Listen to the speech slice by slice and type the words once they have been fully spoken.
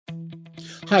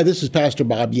Hi, this is Pastor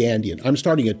Bob Yandian. I'm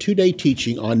starting a 2-day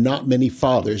teaching on not many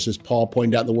fathers, as Paul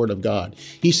pointed out in the Word of God.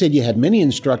 He said you had many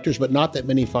instructors, but not that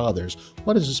many fathers.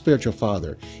 What is a spiritual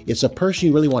father? It's a person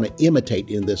you really want to imitate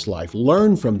in this life.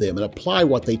 Learn from them and apply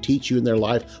what they teach you in their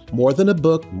life. More than a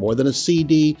book, more than a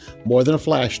CD, more than a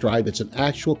flash drive. It's an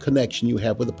actual connection you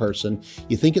have with a person.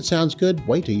 You think it sounds good?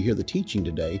 Wait till you hear the teaching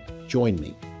today. Join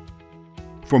me.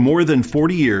 For more than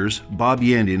 40 years, Bob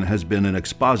Yandian has been an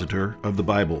expositor of the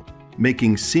Bible,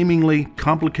 making seemingly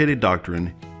complicated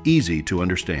doctrine easy to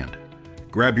understand.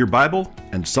 Grab your Bible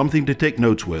and something to take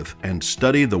notes with and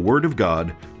study the Word of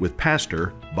God with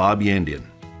Pastor Bob Yandian.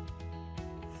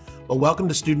 Well, welcome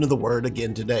to Student of the Word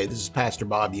again today. This is Pastor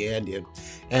Bob Yandian.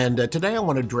 And today I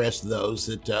want to address those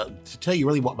that, to tell you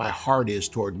really what my heart is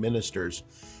toward ministers.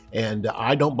 And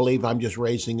I don't believe I'm just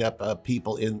raising up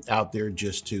people out there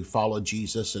just to follow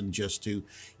Jesus and just to,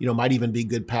 might even be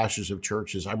good pastors of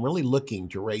churches. I'm really looking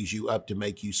to raise you up to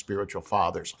make you spiritual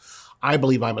fathers. I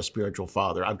believe I'm a spiritual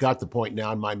father. I've got the point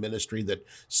now in my ministry that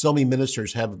so many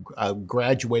ministers have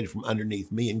graduated from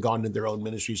underneath me and gone into their own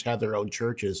ministries, have their own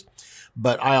churches.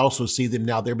 But I also see them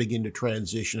now, they're beginning to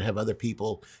transition, have other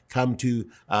people come to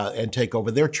and take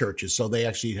over their churches. So they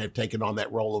actually have taken on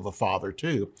that role of a father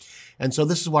too. And so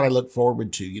this is what I look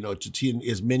forward to, to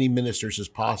see as many ministers as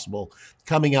possible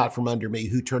coming out from under me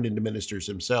who turn into ministers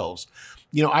themselves.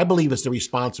 I believe it's the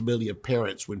responsibility of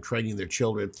parents when training their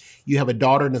children. You have a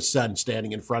daughter and a son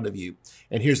standing in front of you.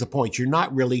 And here's the point. You're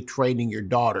not really training your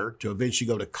daughter to eventually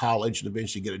go to college and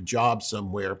eventually get a job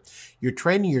somewhere. You're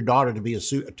training your daughter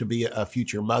to be a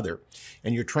future mother.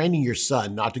 And you're training your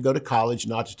son not to go to college,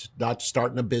 not to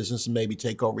start in a business and maybe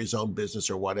take over his own business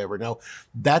or whatever. No,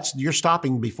 you're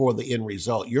stopping before the end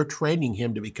result. You're training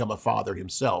him to become a father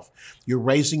himself. You're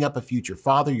raising up a future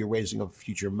father. You're raising up a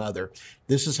future mother.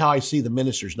 This is how I see the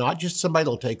ministers, not just somebody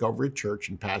that'll take over a church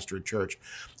and pastor a church.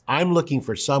 I'm looking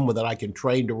for someone that I can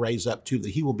train to raise up to,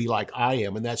 that he will be like I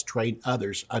am, and that's train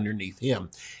others underneath him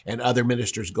and other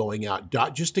ministers going out,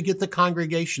 not just to get the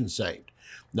congregation saved,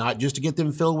 not just to get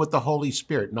them filled with the Holy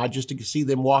Spirit, not just to see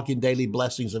them walk in daily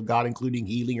blessings of God, including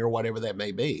healing or whatever that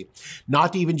may be,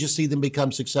 not to even just see them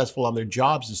become successful on their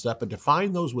jobs and stuff, but to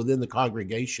find those within the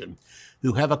congregation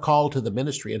who have a call to the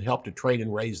ministry and help to train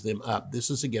and raise them up.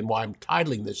 This is, again, why I'm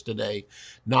titling this today,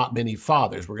 Not Many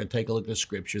Fathers. We're going to take a look at a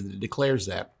scripture that declares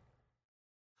that.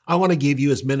 I want to give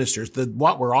you as ministers,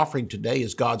 what we're offering today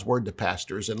is God's word to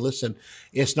pastors. And listen,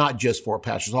 it's not just for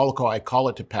pastors. I call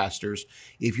it to pastors.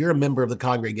 If you're a member of the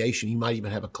congregation, you might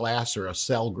even have a class or a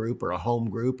cell group or a home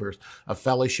group or a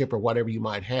fellowship or whatever you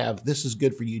might have. This is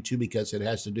good for you too, because it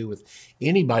has to do with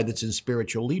anybody that's in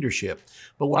spiritual leadership.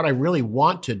 But what I really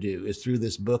want to do is through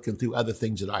this book and through other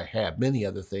things that I have, many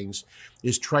other things,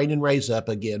 is train and raise up,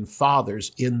 again,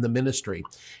 fathers in the ministry.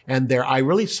 And there, I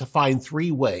really find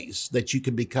 3 ways that you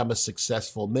can become a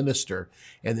successful minister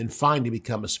and then finally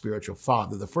become a spiritual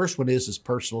father. The first one is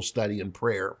personal study and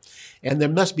prayer. And there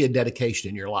must be a dedication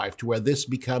in your life to where this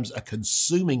becomes a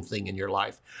consuming thing in your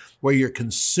life, where you're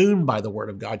consumed by the Word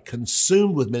of God,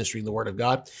 consumed with ministering the Word of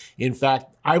God. In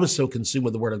fact, I was so consumed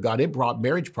with the Word of God, it brought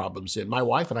marriage problems in. My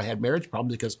wife and I had marriage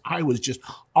problems because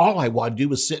all I wanted to do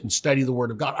was sit and study the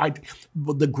Word of God.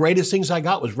 The greatest things I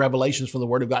got was revelations from the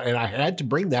Word of God. And I had to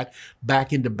bring that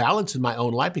back into balance in my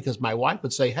own life, because my wife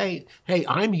would say, hey,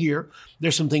 I'm here.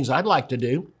 There's some things I'd like to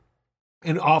do.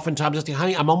 And oftentimes I say,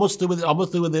 honey, I'm almost through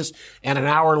with this. And an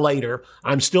hour later,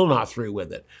 I'm still not through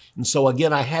with it. And so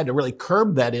again, I had to really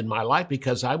curb that in my life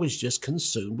because I was just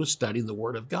consumed with studying the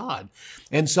Word of God.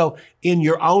 And so in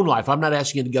your own life, I'm not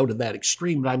asking you to go to that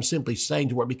extreme, but I'm simply saying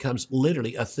to where it becomes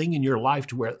literally a thing in your life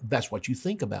to where that's what you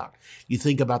think about. You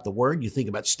think about the Word, you think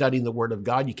about studying the Word of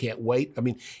God. You can't wait. I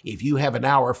mean, if you have an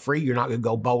hour free, you're not going to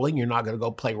go bowling. You're not going to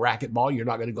go play racquetball. You're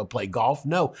not going to go play golf.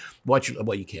 No,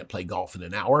 you can't play golf in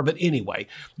an hour, but anyway,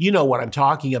 you know what I'm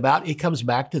talking about. It comes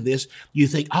back to this. You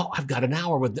think, I've got an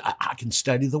hour I can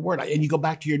study the Word. And you go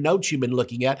back to your notes you've been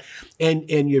looking at and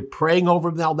you're praying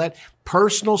over all that.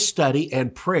 Personal study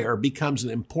and prayer becomes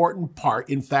an important part.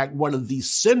 In fact, one of the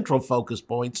central focus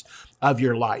points of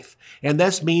your life. And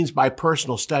this means by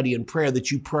personal study and prayer that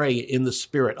you pray in the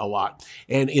Spirit a lot.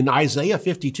 And in Isaiah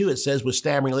 52, it says, with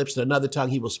stammering lips and another tongue,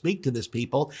 he will speak to this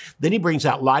people. Then he brings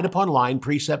out line upon line,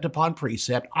 precept upon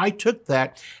precept. I took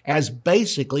that as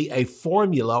basically a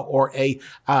formula or a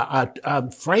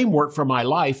framework for my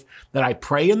life, that I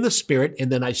pray in the Spirit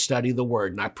and then I study the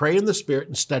Word. And I pray in the Spirit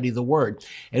and study the Word.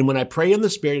 And when I pray in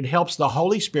the Spirit, it helps the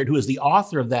Holy Spirit, who is the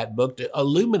author of that book, to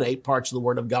illuminate parts of the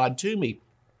Word of God to me.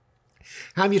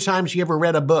 How many times you ever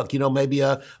read a book, maybe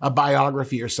a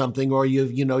biography or something, or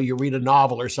you read a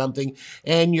novel or something,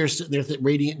 and you're sitting there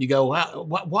reading it and you go, wow,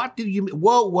 what did you,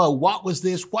 whoa, what was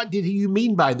this? What did you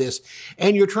mean by this?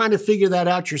 And you're trying to figure that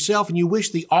out yourself, and you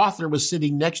wish the author was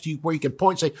sitting next to you where you could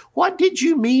point and say, what did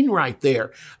you mean right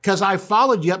there? Because I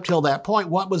followed you up till that point.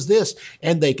 What was this?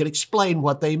 And they could explain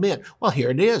what they meant. Well, here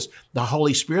it is. The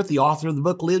Holy Spirit, the author of the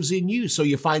book, lives in you. So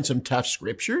you find some tough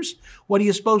scriptures. What are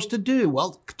you supposed to do?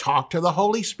 Well, talk to the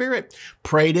Holy Spirit.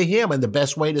 Pray to Him. And the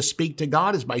best way to speak to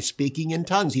God is by speaking in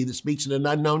tongues. He that speaks in an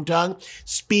unknown tongue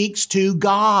speaks to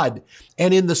God.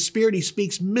 And in the Spirit, He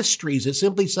speaks mysteries. It's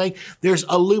simply saying there's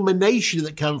illumination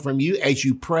that comes from you as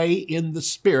you pray in the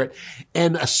Spirit.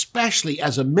 And especially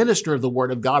as a minister of the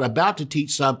Word of God about to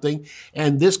teach something.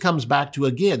 And this comes back to,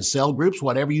 again, cell groups,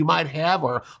 whatever you might have,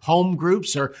 or home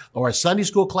groups, or a Sunday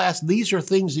school class. These are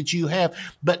things that you have.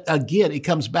 But again, it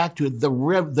comes back to the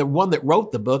one that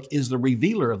wrote the book is the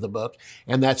revealer of the book,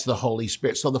 and that's the Holy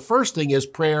Spirit. So the first thing is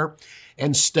prayer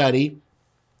and study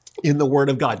in the Word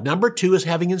of God. Number two is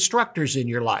having instructors in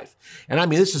your life. And I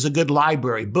mean, this is a good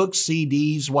library, books,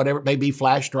 CDs, whatever it may be,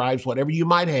 flash drives, whatever you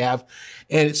might have.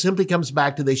 And it simply comes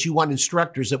back to this. You want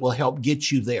instructors that will help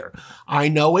get you there. I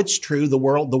know it's true. The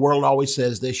world always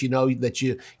says this,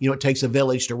 that it takes a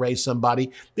village to raise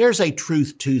somebody. There's a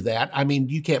truth to that. I mean,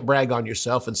 you can't brag on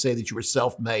yourself and say that you were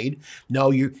self-made. No,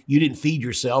 you didn't feed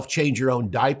yourself, change your own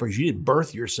diapers. You didn't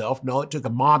birth yourself. No, it took a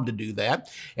mom to do that.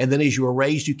 And then as you were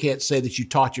raised, you can't say that you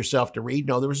taught yourself to read.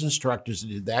 No, there was instructors that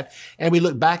did that. And we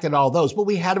look back at all those, but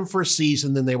we had them for a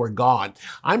season, then they were gone.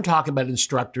 I'm talking about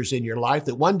instructors in your life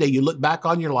that one day you look back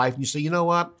on your life and you say, you know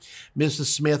what, Mrs.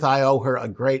 Smith, I owe her a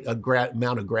great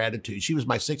amount of gratitude. She was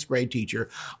my 6th grade teacher.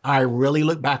 I really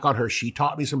look back on her. She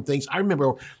taught me some things. I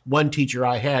remember one teacher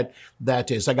I had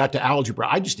that as I got to algebra,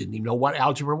 I just didn't even know what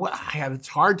algebra was. I had a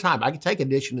hard time. I could take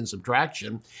addition and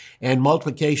subtraction and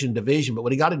multiplication and division, but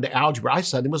when he got into algebra, I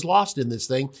suddenly was lost in this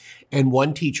thing. And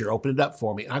one teacher opened it up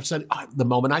for me. And I've said, the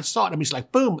moment I saw it, I mean, it's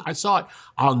like, boom, I saw it.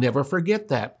 I'll never forget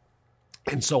that.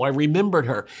 And so I remembered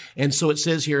her. And so it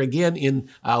says here again in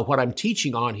what I'm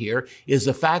teaching on here is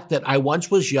the fact that I once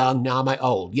was young, now am I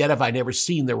old. Yet have I never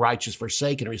seen the righteous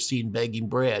forsaken or seen begging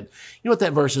bread. You know what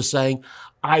that verse is saying?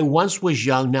 I once was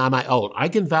young, now am I old. I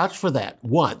can vouch for that.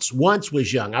 Once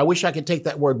was young. I wish I could take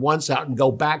that word once out and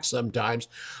go back sometimes.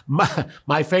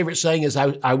 My favorite saying is,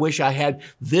 I wish I had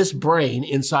this brain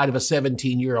inside of a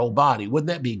 17-year-old body. Wouldn't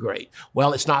that be great?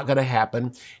 Well, it's not going to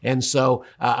happen. And so,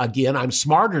 again, I'm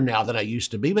smarter now than I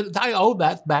used to be, but I owe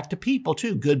that back to people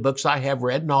too. Good books I have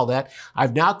read and all that.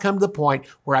 I've now come to the point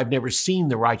where I've never seen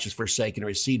the righteous forsaken or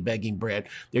his seed begging bread.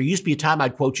 There used to be a time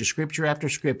I'd quote you scripture after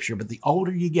scripture, but the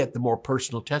older you get, the more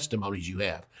personal testimonies you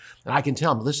have. And I can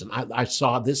tell them, listen, I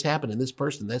saw this happen in this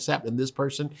person, this happened in this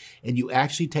person, and you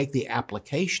actually take the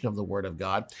application of the Word of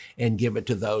God and give it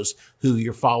to those who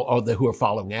who are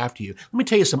following after you. Let me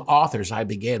tell you some authors I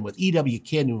began with. E.W.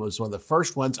 Kenyon was one of the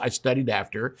first ones I studied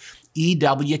after.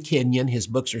 E.W. Kenyon, his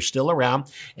books are still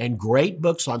around, and great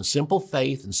books on simple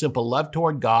faith and simple love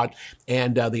toward God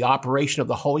and the operation of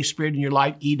the Holy Spirit in your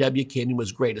life. E.W. Kenyon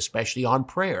was great, especially on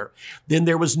prayer. Then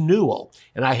there was Newell,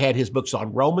 and I had his books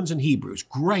on Romans and Hebrews.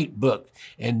 Great book.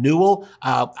 And Newell,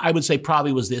 I would say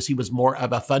probably was this. He was more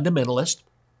of a fundamentalist,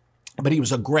 but he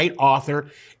was a great author.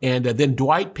 And then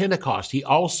Dwight Pentecost, he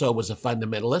also was a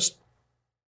fundamentalist.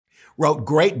 Wrote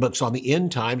great books on the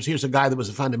end times. Here's a guy that was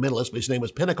a fundamentalist, but his name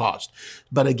was Pentecost.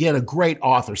 But again, a great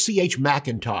author. C.H.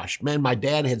 Mackintosh. Man, my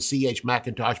dad had C.H.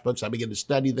 Mackintosh books. I began to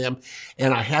study them,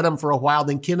 and I had them for a while.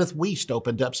 Then Kenneth Wuest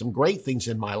opened up some great things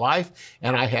in my life,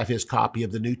 and I have his copy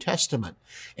of the New Testament.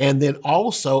 And then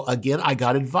also, again, I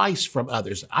got advice from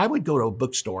others. I would go to a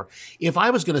bookstore. If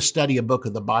I was going to study a book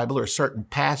of the Bible or a certain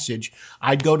passage,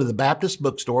 I'd go to the Baptist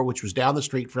bookstore, which was down the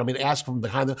street from me, and ask from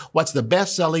behind what's the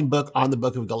best-selling book on the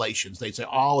book of Galatians? They'd say,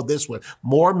 oh, this one.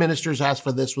 More ministers ask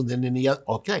for this one than any other.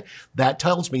 Okay, that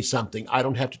tells me something. I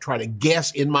don't have to try to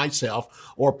guess in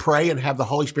myself or pray and have the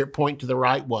Holy Spirit point to the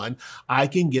right one. I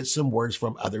can get some words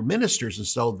from other ministers, and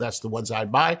so that's the ones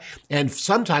I'd buy. And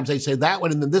sometimes they'd say that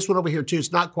one, and then this one over here too.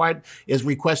 It's not quite as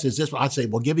requested as this one. I'd say,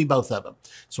 well, give me both of them.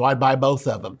 So I'd buy both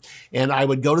of them. And I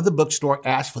would go to the bookstore,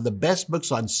 ask for the best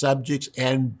books on subjects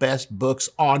and best books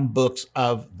on books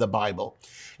of the Bible.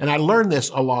 And I learned this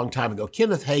a long time ago.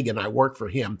 Kenneth Hagin, I worked for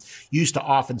him, used to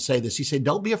often say this. He said,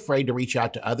 don't be afraid to reach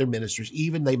out to other ministers,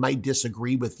 even they might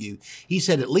disagree with you. He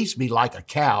said, at least be like a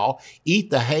cow,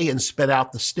 eat the hay and spit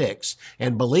out the sticks.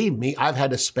 And believe me, I've had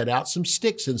to spit out some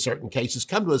sticks in certain cases,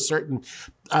 come to a certain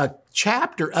a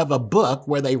chapter of a book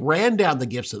where they ran down the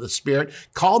gifts of the Spirit,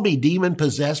 called me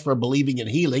demon-possessed for believing in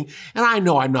healing. And I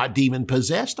know I'm not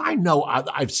demon-possessed. I know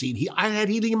I've seen, I had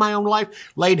healing in my own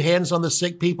life, laid hands on the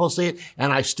sick people, see it,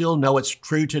 and I still know it's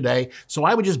true today. So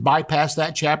I would just bypass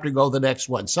that chapter, go to the next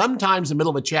one. Sometimes in the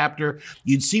middle of a chapter,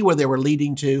 you'd see where they were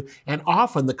leading to, and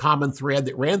often the common thread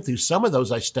that ran through some of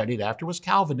those I studied after was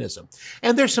Calvinism.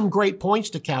 And there's some great points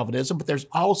to Calvinism, but there's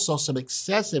also some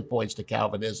excessive points to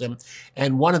Calvinism.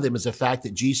 And one of them is the fact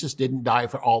that Jesus didn't die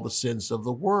for all the sins of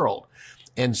the world.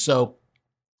 And so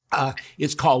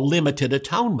it's called limited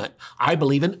atonement. I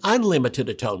believe in unlimited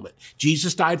atonement.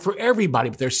 Jesus died for everybody,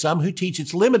 but there's some who teach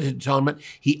it's limited atonement.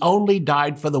 He only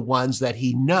died for the ones that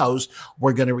he knows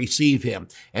were going to receive him.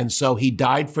 And so he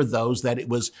died for those that it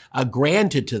was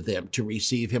granted to them to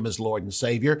receive him as Lord and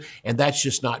Savior. And that's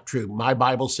just not true. My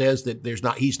Bible says that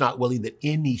he's not willing that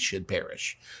any should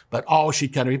perish, but all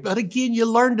should come to him. But again, you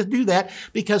learn to do that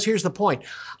because here's the point.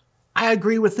 I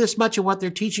agree with this much of what they're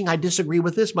teaching. I disagree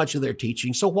with this much of their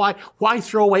teaching. So why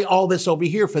throw away all this over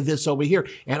here for this over here?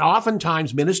 And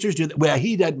oftentimes ministers do that. Well,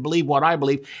 he doesn't believe what I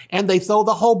believe. And they throw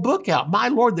the whole book out. My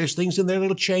Lord, there's things in there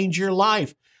that'll change your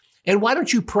life. And why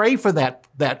don't you pray for that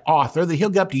author that he'll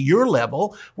get up to your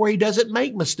level where he doesn't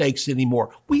make mistakes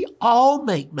anymore? We all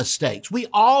make mistakes. We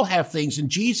all have things, and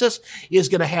Jesus is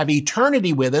going to have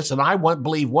eternity with us. And I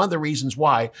believe one of the reasons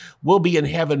why we'll be in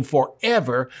heaven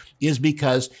forever is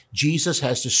because Jesus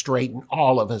has to straighten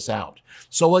all of us out.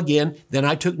 So again, then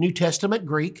I took New Testament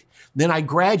Greek. Then I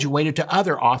graduated to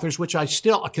other authors, which I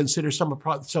still consider some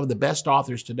of the best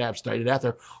authors today I've studied out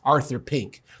there. Arthur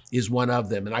Pink is one of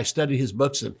them. And I studied his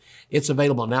books, and it's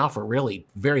available now for really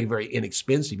very, very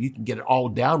inexpensive. You can get it all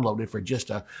downloaded for just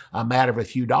a matter of a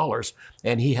few dollars.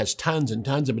 And he has tons and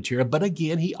tons of material. But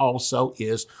again, he also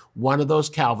is one of those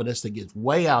Calvinists that gets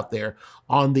way out there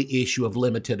on the issue of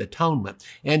limited atonement.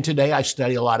 And today I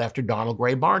study a lot after Donald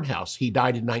Gray Barnhouse. He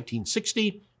died in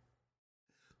 1960.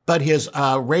 But his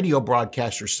radio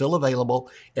broadcasts are still available.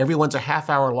 Everyone's a half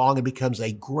hour long and becomes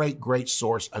a great, great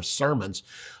source of sermons.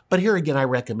 But here again, I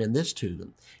recommend this to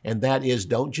them. And that is,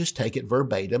 don't just take it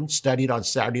verbatim, study it on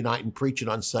Saturday night and preach it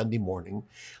on Sunday morning.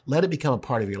 Let it become a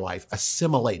part of your life.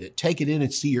 Assimilate it. Take it in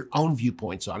and see your own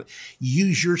viewpoints on it.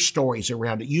 Use your stories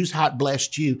around it. Use how it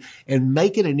blessed you and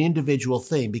make it an individual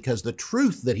thing, because the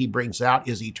truth that he brings out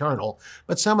is eternal.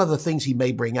 But some of the things he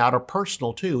may bring out are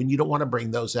personal too, and you don't want to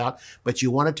bring those out, but you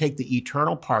want to take the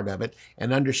eternal part of it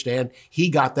and understand he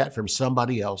got that from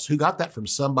somebody else, who got that from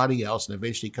somebody else, and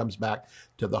eventually comes back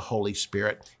to the Holy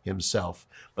Spirit himself.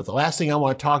 But the last thing I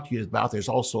want to talk to you about, there's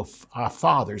also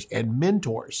fathers and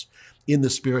mentors in the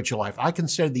spiritual life. I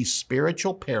consider these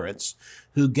spiritual parents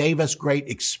who gave us great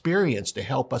experience to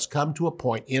help us come to a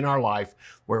point in our life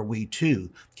where we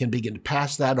too can begin to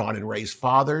pass that on and raise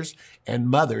fathers and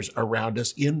mothers around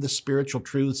us in the spiritual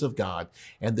truths of God.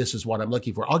 And this is what I'm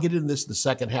looking for. I'll get into this in the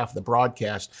second half of the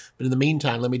broadcast. But in the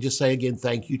meantime, let me just say again,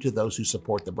 thank you to those who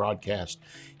support the broadcast.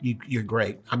 You're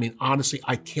great. I mean, honestly,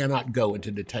 I cannot go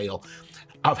into detail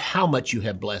of how much you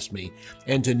have blessed me,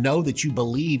 and to know that you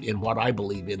believe in what I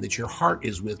believe in, that your heart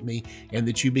is with me, and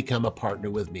that you become a partner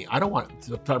with me. I don't want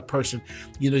the person,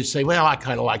 to say, well, I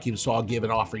kind of like him, so I'll give an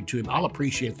offering to him. I'll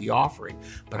appreciate the offering,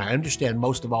 but I understand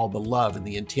most of all the love and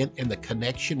the intent and the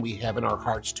connection we have in our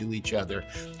hearts to each other.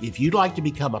 If you'd like to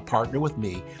become a partner with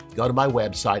me, go to my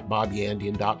website,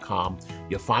 bobyandian.com.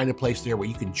 You'll find a place there where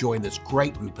you can join this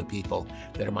great group of people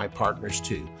that are my partners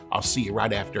too. I'll see you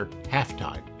right after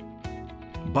halftime.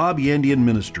 Bob Yandian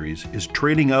Ministries is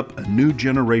training up a new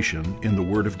generation in the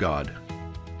Word of God.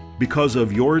 Because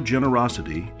of your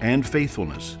generosity and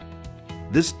faithfulness,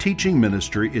 this teaching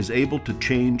ministry is able to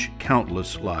change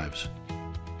countless lives.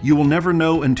 You will never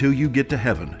know until you get to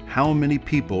heaven how many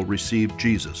people received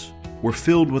Jesus, were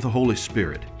filled with the Holy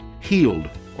Spirit, healed,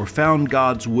 or found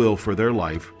God's will for their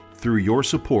life through your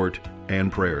support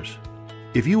and prayers.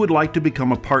 If you would like to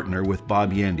become a partner with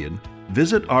Bob Yandian,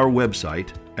 visit our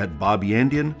website at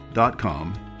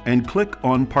bobyandian.com and click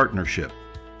on Partnership.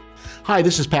 Hi,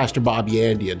 this is Pastor Bob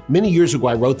Yandian. Many years ago,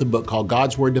 I wrote the book called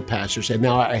God's Word to Pastors, and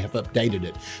now I have updated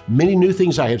it. Many new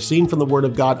things I have seen from the Word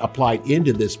of God applied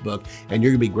into this book, and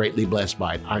you're going to be greatly blessed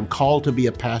by it. I'm called to be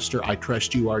a pastor. I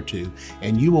trust you are too.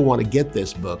 And you will want to get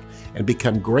this book and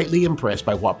become greatly impressed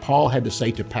by what Paul had to say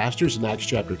to pastors in Acts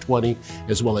chapter 20,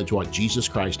 as well as what Jesus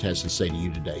Christ has to say to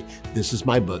you today. This is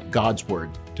my book, God's Word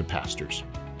to Pastors.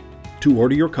 To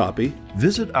order your copy,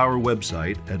 visit our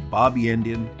website at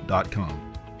bobyandian.com.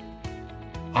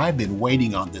 I've been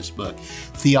waiting on this book.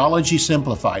 Theology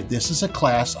Simplified. This is a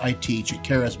class I teach at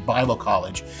Charis Bible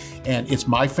College, and it's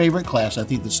my favorite class. I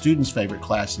think the students' favorite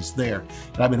class is there.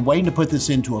 And I've been waiting to put this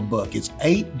into a book. It's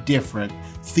 8 different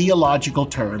theological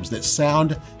terms that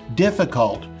sound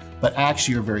difficult, but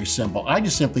actually are very simple. I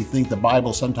just simply think the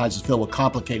Bible sometimes is filled with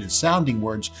complicated sounding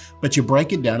words, but you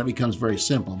break it down, it becomes very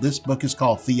simple. This book is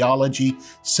called Theology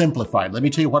Simplified. Let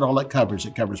me tell you what all it covers.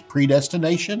 It covers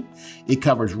predestination, it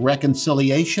covers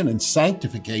reconciliation and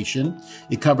sanctification,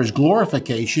 it covers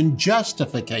glorification,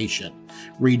 justification,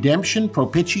 redemption,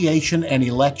 propitiation, and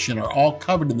election are all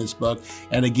covered in this book.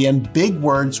 And again, big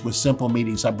words with simple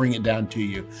meanings. I bring it down to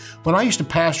you. When I used to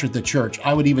pastor at the church,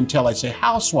 I would even I'd say,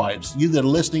 housewives, you that are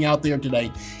listening out there today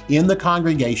in the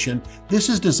congregation, this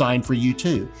is designed for you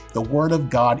too. The Word of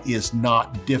God is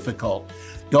not difficult.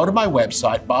 Go to my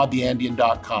website,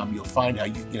 bobyandian.com. You'll find how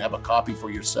you can have a copy for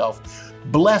yourself.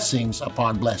 Blessings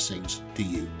upon blessings to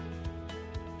you.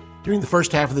 During the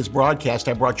first half of this broadcast,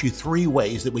 I brought you 3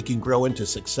 ways that we can grow into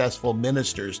successful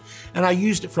ministers, and I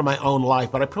used it from my own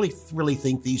life, but I really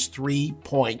think these 3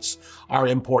 points are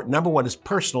important. Number 1 is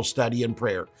personal study and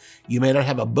prayer. You may not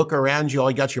have a book around you,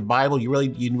 all you got your Bible, you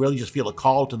really just feel a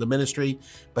call to the ministry,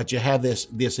 but you have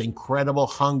this incredible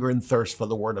hunger and thirst for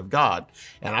the Word of God.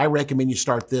 And I recommend you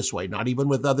start this way, not even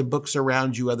with other books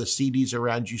around you, other CDs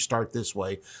around you, start this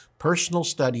way. Personal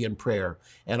study and prayer.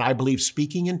 And I believe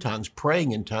speaking in tongues,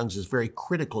 praying in tongues is very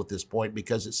critical at this point,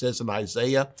 because it says in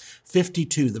Isaiah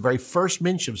 52, the very first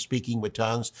mention of speaking with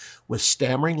tongues, with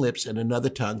stammering lips and another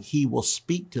tongue, he will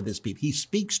speak to this people. He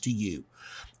speaks to you.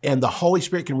 And the Holy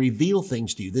Spirit can reveal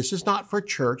things to you. This is not for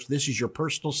church. This is your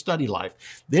personal study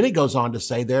life. Then it goes on to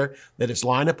say there that it's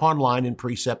line upon line and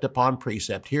precept upon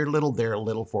precept. Here a little, there a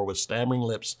little, for with stammering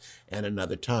lips and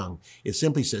another tongue. It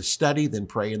simply says study, then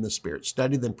pray in the Spirit.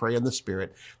 Study, then pray in the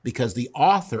Spirit, because the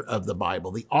author of the Bible,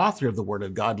 the author of the Word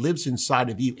of God, lives inside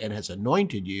of you and has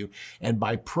anointed you. And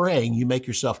by praying, you make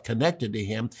yourself connected to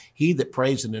Him. He that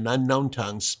prays in an unknown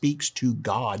tongue speaks to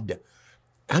God.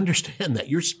 Understand that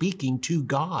you're speaking to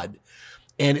God.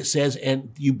 And it says,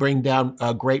 and you bring down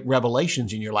great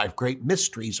revelations in your life. Great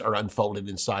mysteries are unfolded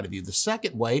inside of you. The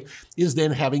second way is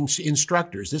then having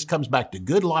instructors. This comes back to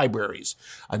good libraries,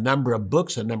 a number of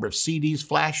books, a number of CDs,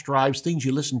 flash drives, things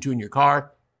you listen to in your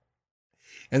car.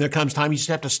 And there comes time you just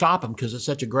have to stop them because it's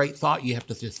such a great thought. You have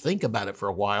to think about it for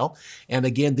a while. And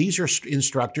again, these are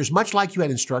instructors, much like you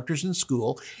had instructors in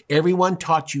school. Everyone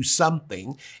taught you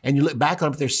something, and you look back on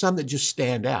it, but there's some that just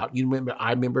stand out. I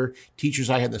remember teachers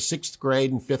I had in the 6th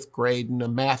grade and 5th grade, and a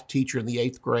math teacher in the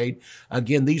 8th grade.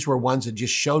 Again, these were ones that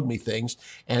just showed me things.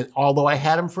 And although I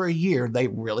had them for a year, they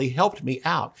really helped me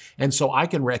out. And so I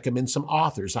can recommend some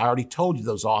authors. I already told you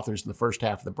those authors in the first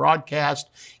half of the broadcast: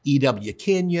 E.W.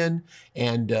 Kenyon,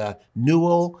 and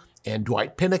Newell, and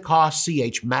Dwight Pentecost,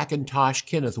 C.H. McIntosh,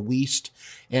 Kenneth Wiest.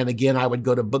 And again, I would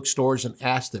go to bookstores and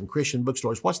ask them, Christian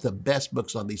bookstores, what's the best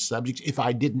books on these subjects, if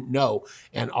I didn't know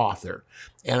an author.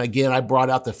 And again, I brought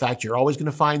out the fact you're always going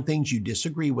to find things you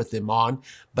disagree with them on.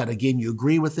 But again, you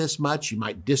agree with this much, you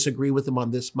might disagree with them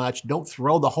on this much. Don't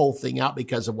throw the whole thing out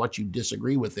because of what you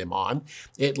disagree with them on.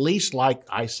 At least, like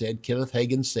I said, Kenneth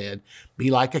Hagin said,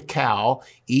 be like a cow,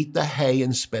 eat the hay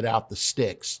and spit out the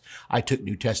sticks. I took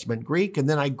New Testament Greek, and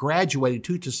then I graduated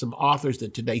to some authors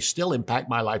that today still impact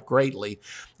my life greatly,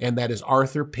 and that is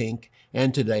Arthur Pink.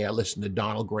 And today I listen to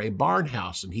Donald Gray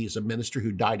Barnhouse, and he's a minister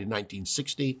who died in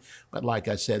 1960. But like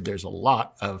I said, there's a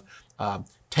lot of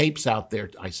tapes out there.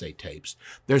 I say tapes.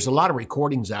 There's a lot of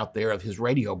recordings out there of his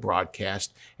radio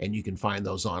broadcast, and you can find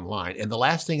those online. And the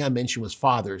last thing I mentioned was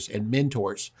fathers and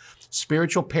mentors,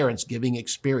 spiritual parents giving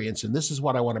experience. And this is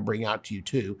what I want to bring out to you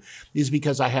too, is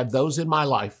because I have those in my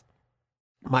life.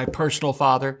 My personal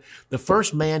father, the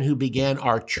first man who began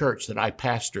our church that I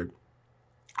pastored,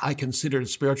 I considered a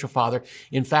spiritual father.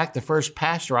 In fact, the first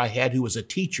pastor I had who was a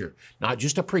teacher, not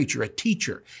just a preacher, a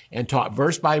teacher, and taught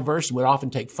verse by verse, and would often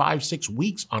take 5-6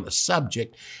 weeks on a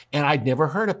subject. And I'd never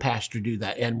heard a pastor do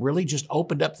that, and really just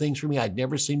opened up things for me I'd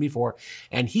never seen before.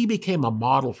 And he became a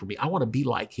model for me. I want to be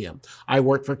like him. I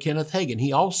worked for Kenneth Hagin.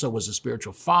 He also was a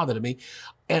spiritual father to me.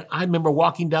 And I remember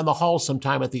walking down the hall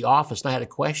sometime at the office, and I had a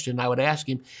question, and I would ask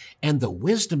him, and the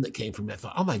wisdom that came from it, I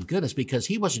thought, oh my goodness, because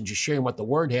he wasn't just sharing what the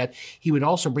Word had, he would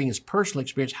also bring his personal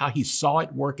experience, how he saw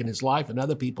it work in his life and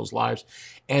other people's lives,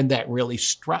 and that really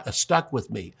stuck with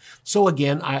me. So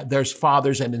again, there's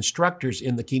fathers and instructors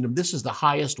in the kingdom. This is the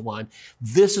highest one.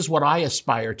 This is what I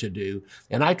aspire to do,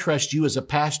 and I trust you as a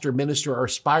pastor, minister, are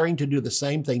aspiring to do the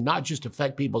same thing, not just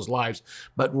affect people's lives,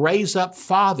 but raise up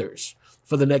fathers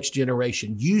for the next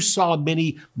generation. You saw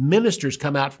many ministers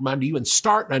come out from under you and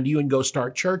start under you and go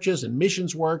start churches and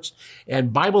missions works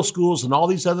and Bible schools and all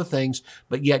these other things.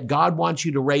 But yet God wants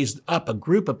you to raise up a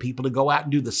group of people to go out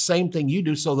and do the same thing you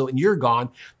do so that when you're gone,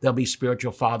 there'll be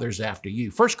spiritual fathers after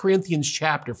you. 1 Corinthians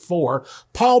chapter 4,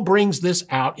 Paul brings this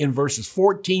out in verses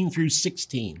 14 through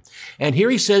 16. And here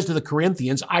he says to the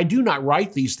Corinthians, I do not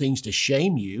write these things to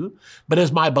shame you, but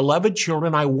as my beloved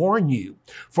children, I warn you.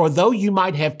 For though you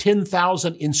might have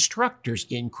 10,000 instructors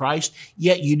in Christ,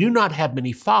 yet you do not have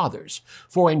many fathers.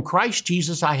 For in Christ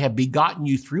Jesus I have begotten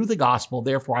you through the gospel.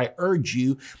 Therefore I urge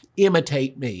you,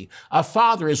 imitate me. A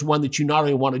father is one that you not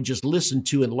only want to just listen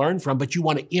to and learn from, but you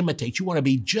want to imitate. You want to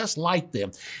be just like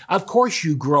them. Of course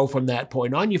you grow from that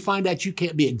point on. You find out you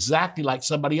can't be exactly like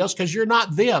somebody else because you're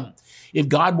not them. If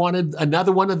God wanted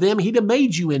another one of them, he'd have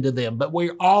made you into them. But we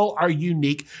all are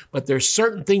unique, but there's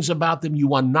certain things about them you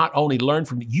want to not only learn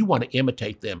from, you want to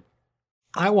imitate them.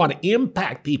 I want to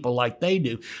impact people like they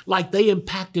do. Like they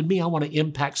impacted me, I want to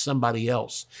impact somebody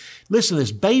else. Listen to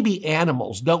this, baby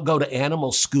animals don't go to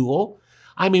animal school.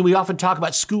 I mean, we often talk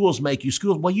about schools make you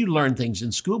school. Well, you learn things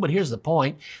in school, but here's the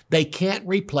point. They can't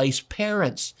replace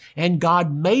parents, and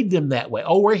God made them that way.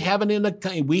 Oh, we have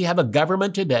a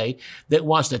government today that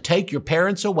wants to take your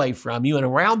parents away from you, and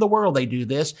around the world they do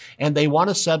this, and they want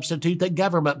to substitute that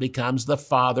government becomes the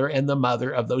father and the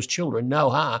mother of those children.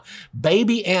 No,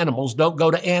 Baby animals don't go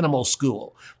to animal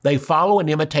school. They follow and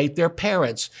imitate their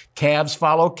parents. Calves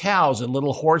follow cows, and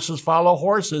little horses follow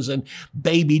horses, and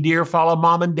baby deer follow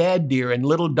mom and dad deer,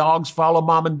 and little dogs follow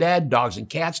mom and dad dogs, and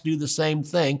cats do the same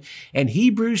thing. And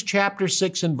Hebrews chapter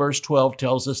 6 and verse 12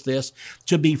 tells us this,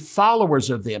 to be followers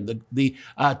of them.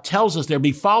 Tells us there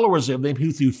be followers of them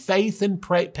who through faith and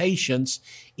patience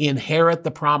inherit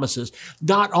the promises,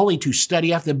 not only to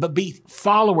study after them, but be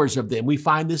followers of them. We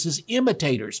find this as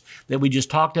imitators that we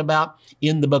just talked about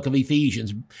in the book of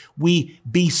Ephesians. We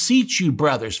beseech you,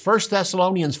 brothers, 1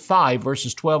 Thessalonians 5,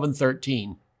 verses 12 and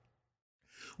 13.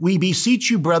 We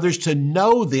beseech you, brothers, to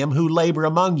know them who labor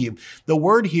among you. The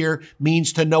word here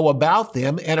means to know about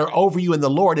them and are over you in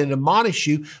the Lord and admonish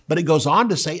you, but it goes on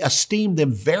to say, esteem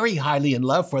them very highly in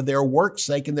love for their work's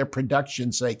sake and their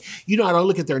production's sake. You don't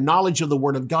look at their knowledge of the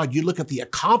word of God. You look at the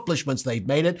accomplishments they've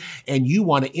made it, and you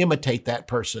want to imitate that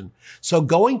person. So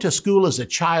going to school as a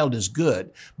child is good,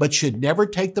 but should never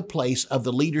take the place of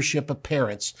the leadership of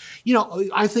parents. You know,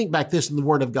 I think back this in the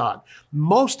word of God.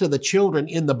 Most of the children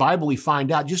in the Bible we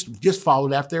find out just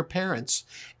followed after their parents.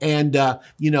 And,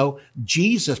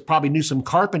 Jesus probably knew some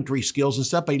carpentry skills and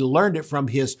stuff, but he learned it from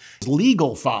his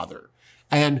legal father,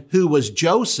 and who was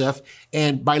Joseph.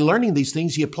 And by learning these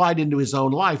things, he applied into his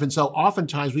own life. And so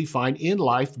oftentimes we find in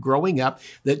life growing up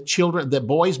that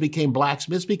boys became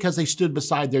blacksmiths because they stood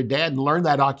beside their dad and learned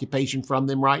that occupation from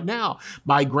them right now.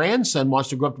 My grandson wants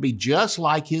to grow up to be just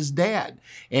like his dad.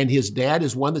 And his dad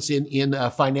is one that's in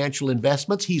financial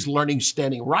investments. He's learning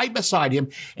standing right beside him.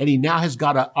 And he now has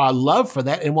got a love for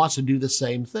that and wants to do the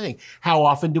same thing. How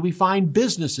often do we find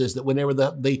businesses that whenever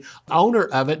the owner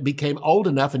of it became old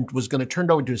enough and was going to turn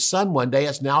it over to his son one day,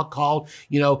 it's now called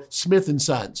Smith and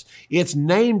Sons. It's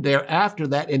named there after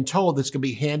that and told that's going to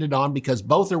be handed on because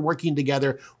both are working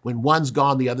together. When one's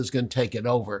gone, the other's going to take it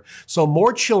over. So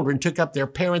more children took up their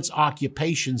parents'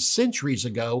 occupations centuries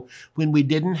ago when we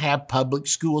didn't have public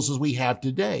schools as we have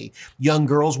today. Young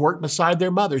girls worked beside their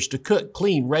mothers to cook,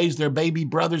 clean, raise their baby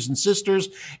brothers and sisters,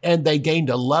 and they gained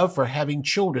a love for having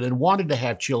children and wanted to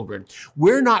have children.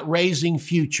 We're not raising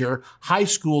future high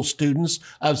school students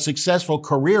of successful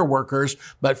career workers,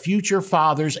 but future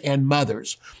fathers and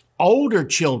mothers. Older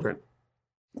children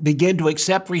begin to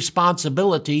accept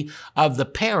responsibility of the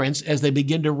parents as they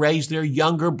begin to raise their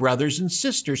younger brothers and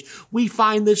sisters. We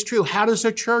find this true. How does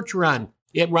a church run?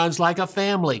 It runs like a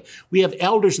family. We have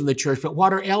elders in the church, but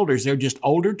what are elders? They're just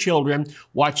older children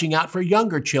watching out for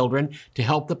younger children to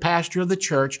help the pastor of the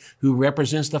church who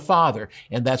represents the father.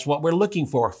 And that's what we're looking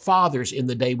for, fathers in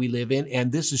the day we live in.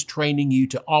 And this is training you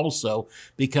to also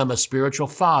become a spiritual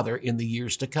father in the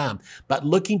years to come. But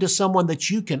looking to someone that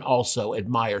you can also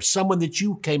admire, someone that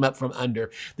you came up from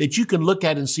under, that you can look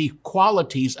at and see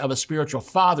qualities of a spiritual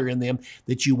father in them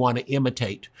that you want to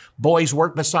imitate. Boys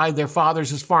work beside their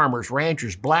fathers as farmers, ranchers,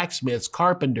 blacksmiths,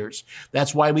 carpenters.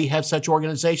 That's why we have such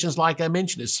organizations like I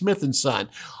mentioned as Smith and Son.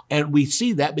 And we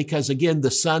see that because, again,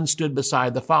 the son stood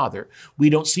beside the father.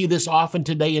 We don't see this often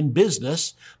today in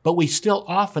business, but we still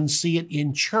often see it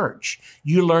in church.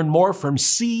 You learn more from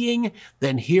seeing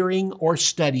than hearing or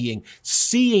studying.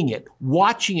 Seeing it,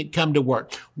 watching it come to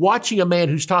work, watching a man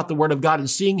who's taught the Word of God and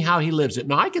seeing how he lives it.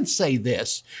 Now, I can say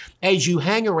this, as you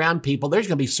hang around people, there's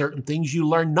going to be certain things you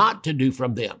learn not to do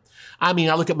from them. I mean,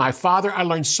 I look at my father, I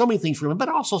learned so many things from him, but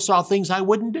I also saw things I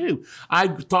wouldn't do. I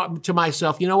thought to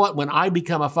myself, you know what? When I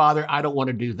become a father, I don't want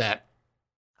to do that.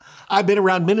 I've been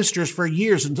around ministers for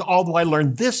years, and although I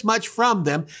learned this much from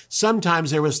them,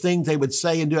 sometimes there was things they would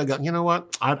say and do. I go, you know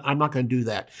what? I'm not going to do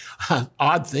that.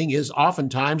 Odd thing is,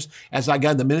 oftentimes, as I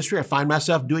got in the ministry, I find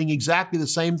myself doing exactly the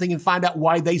same thing and find out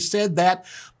why they said that.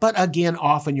 But again,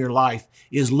 often your life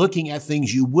is looking at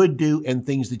things you would do and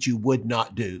things that you would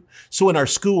not do. So in our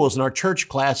schools, in our church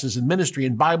classes, in ministry,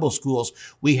 in Bible schools,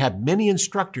 we have many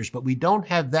instructors, but we don't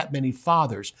have that many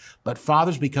fathers. But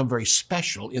fathers become very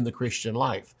special in the Christian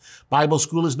life. Bible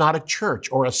school is not a church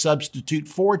or a substitute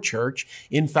for church.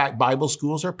 In fact, Bible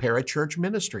schools are parachurch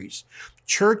ministries.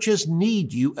 Churches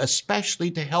need you,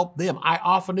 especially to help them. I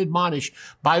often admonish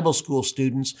Bible school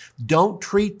students, don't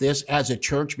treat this as a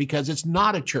church because it's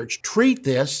not a church. Treat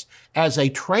this as a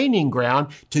training ground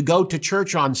to go to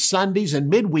church on Sundays and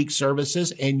midweek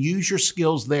services and use your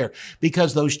skills there,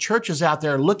 because those churches out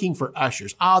there are looking for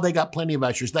ushers. Oh, they got plenty of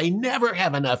ushers. They never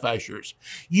have enough ushers.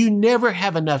 You never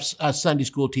have enough Sunday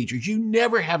school teachers. You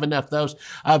never have enough those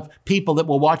of people that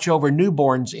will watch over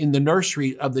newborns in the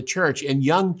nursery of the church and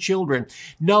young children.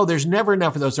 No, there's never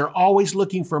enough of those. They're always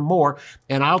looking for more.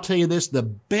 And I'll tell you this, the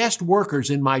best workers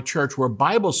in my church were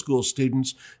Bible school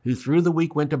students who through the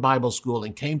week went to Bible school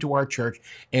and came to our church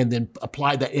and then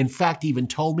applied that. In fact, even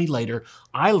told me later,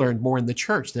 I learned more in the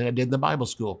church than I did in the Bible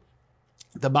school.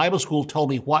 The Bible school told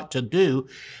me what to do,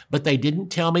 but they didn't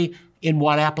tell me in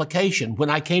what application. When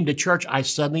I came to church, I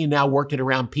suddenly now worked it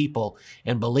around people.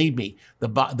 And believe me,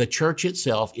 the church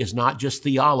itself is not just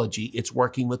theology, it's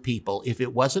working with people. If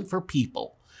it wasn't for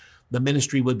people, the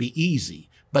ministry would be easy.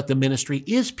 But the ministry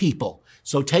is people.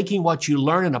 So taking what you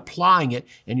learn and applying it,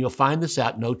 and you'll find this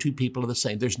out, no two people are the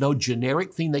same. There's no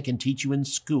generic thing they can teach you in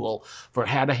school for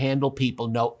how to handle people.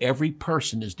 No, every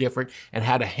person is different and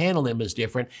how to handle them is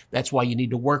different. That's why you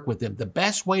need to work with them. The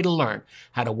best way to learn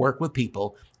how to work with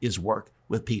people is work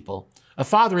with people. A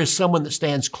father is someone that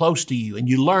stands close to you, and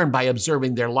you learn by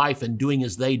observing their life and doing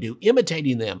as they do,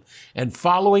 imitating them and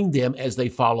following them as they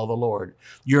follow the Lord.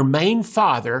 Your main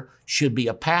father should be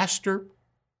a pastor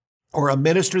or a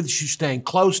minister that you stand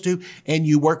close to and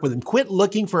you work with them. Quit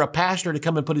looking for a pastor to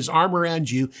come and put his arm around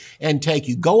you and take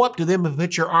you. Go up to them and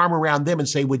put your arm around them and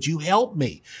say, would you help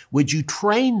me? Would you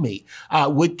train me?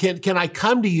 Can I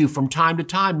come to you from time to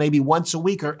time, maybe once a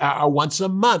week or once a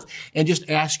month, and just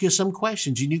ask you some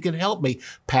questions and you can help me?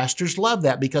 Pastors love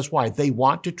that because why? They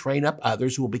want to train up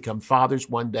others who will become fathers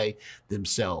one day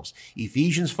themselves.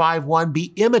 Ephesians 5:1,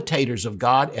 be imitators of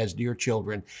God as dear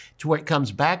children. To where it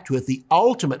comes back to it, the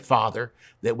ultimate father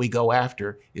that we go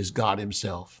after is God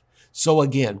himself. So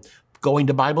again, going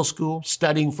to Bible school,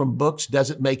 studying from books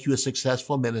doesn't make you a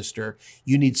successful minister.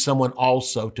 You need someone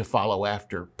also to follow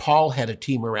after. Paul had a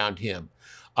team around him.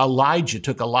 Elijah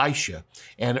took Elisha,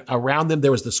 and around them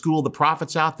there was the school of the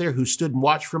prophets out there who stood and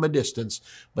watched from a distance,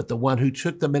 but the one who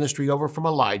took the ministry over from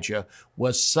Elijah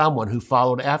was someone who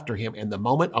followed after him. And the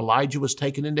moment Elijah was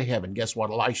taken into heaven, guess what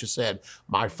Elisha said?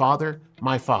 My father,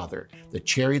 the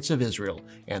chariots of Israel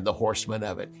and the horsemen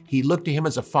of it. He looked to him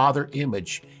as a father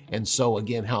image. And so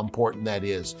again, how important that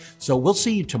is. So we'll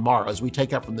see you tomorrow as we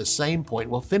take up from the same point.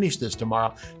 We'll finish this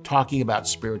tomorrow talking about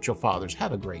spiritual fathers.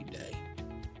 Have a great day.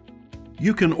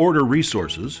 You can order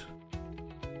resources,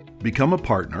 become a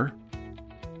partner,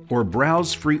 or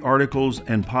browse free articles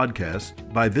and podcasts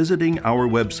by visiting our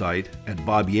website at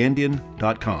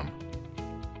bobyandian.com.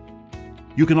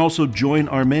 You can also join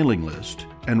our mailing list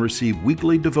and receive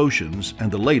weekly devotions and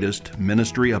the latest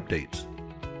ministry updates.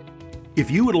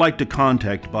 If you would like to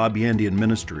contact Bob Yandian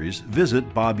Ministries,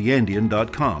 visit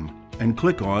bobyandian.com and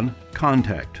click on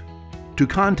Contact. To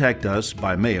contact us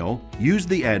by mail, use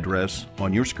the address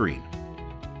on your screen.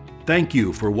 Thank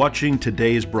you for watching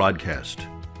today's broadcast.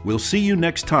 We'll see you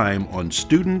next time on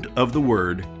Student of the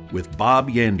Word with Bob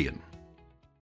Yandian.